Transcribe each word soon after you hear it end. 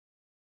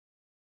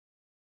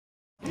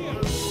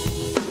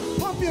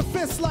Pump your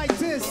fists like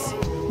this.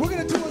 We're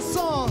gonna do a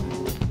song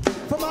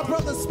from my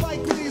brother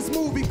Spike Lee's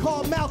movie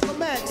called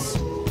Malcolm X.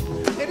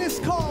 And it's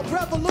called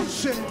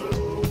Revolution.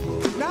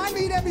 Now I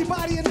need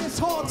everybody in this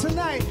hall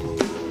tonight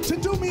to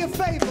do me a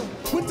favor.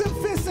 With them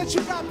fists that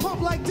you got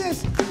pumped like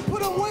this,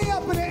 put them way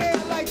up in the air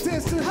like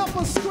this and help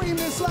us scream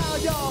this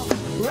loud, y'all.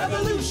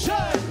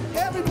 Revolution!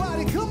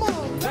 Everybody, come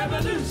on!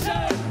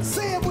 Revolution!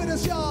 Say it with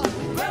us, y'all.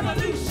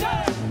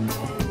 Revolution!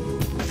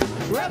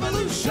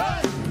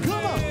 Revolution!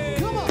 Come on,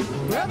 come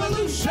on!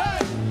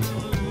 Revolution!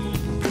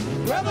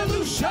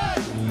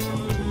 Revolution!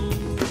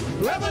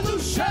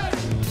 Revolution!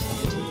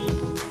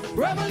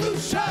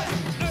 Revolution!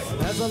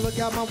 As I look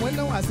out my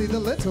window, I see the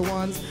little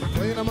ones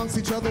playing amongst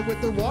each other with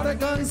the water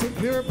guns in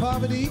pure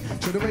poverty.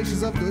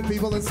 Generations of good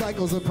people and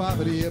cycles of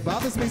poverty. It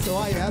bothers me, so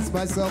I ask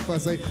myself, I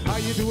say, are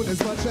you doing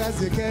as much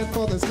as you can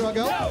for the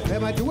struggle? No.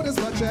 Am I doing as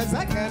much as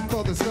I can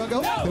for the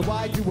struggle? No. Then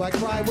why do I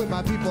cry when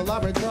my people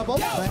are in trouble?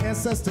 No. My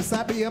ancestors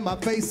slapped me in my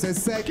face and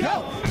said,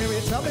 go!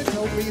 Harriet Tubman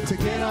told me to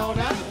get on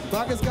out.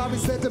 Marcus Garvey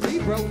said to me,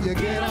 bro, you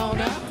get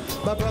on out.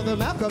 My brother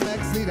Malcolm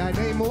X, need I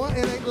name more?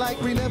 It ain't like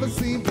we never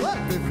seen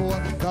blood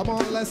before. Come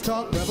on, let's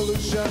talk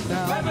revolution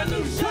now.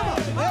 Revolution! Come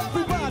on,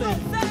 everybody!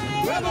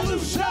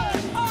 Revolution!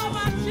 All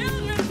my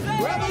children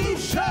say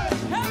revolution!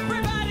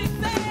 Everybody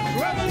say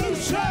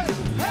revolution!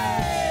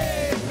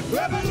 Hey!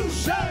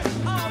 Revolution!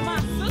 All my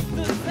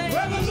sisters say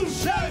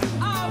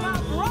revolution! All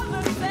my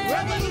brothers say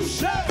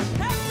revolution!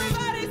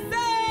 Everybody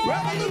say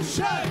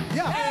revolution!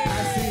 Yeah! Hey.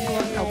 I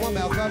see one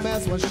Malcolm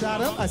X was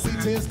shot up. I see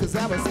tears cause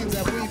now it seems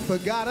that we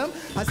forgot him.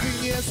 I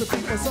see years of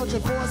people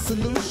searching for a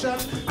solution.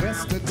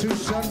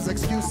 Restitutions,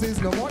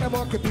 excuses, no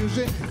more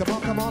confusion.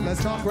 Come on,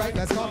 let's talk right,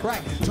 let's talk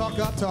right. Talk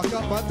up,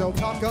 but don't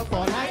talk up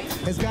all night.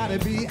 It's gotta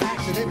be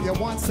action if you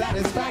want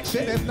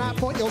satisfaction. If not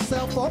for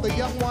yourself or the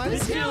young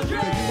ones. The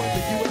children. Then you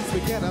and the US, we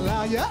can't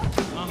allow ya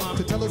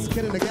to tell us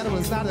kid in the ghetto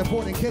is not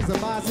important. Kids are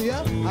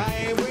Mazia. I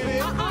ain't with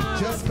it.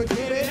 Just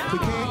forget it. We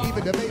can't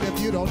even debate if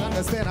you don't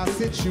understand our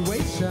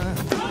situation.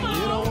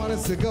 You don't want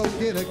us to go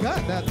get a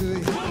gun now, do you?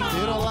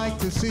 You don't like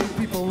to see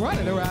people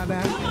running around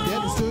now.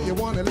 Yet still you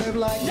want to live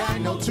like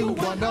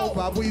 90210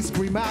 while we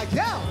scream out,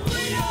 yo!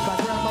 My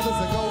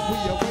grandmothers ago, we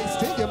are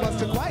wasted. You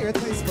must acquire a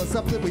taste for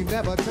something we've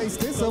never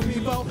tasted. So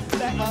people,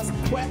 let us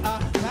wet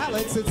our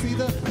palates. It's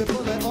either the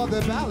bullet or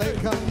the ballot.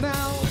 Come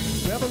now,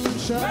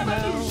 revolution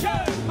revolution!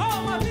 Now.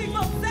 All my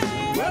people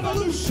say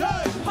revolution!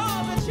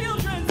 All the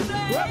children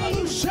say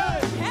revolution!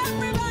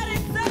 Everybody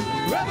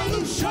say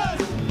revolution!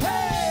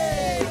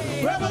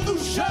 Hey!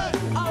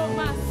 Revolution! All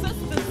my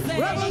sisters say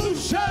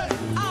revolution!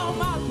 All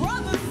my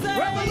brothers say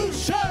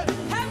revolution!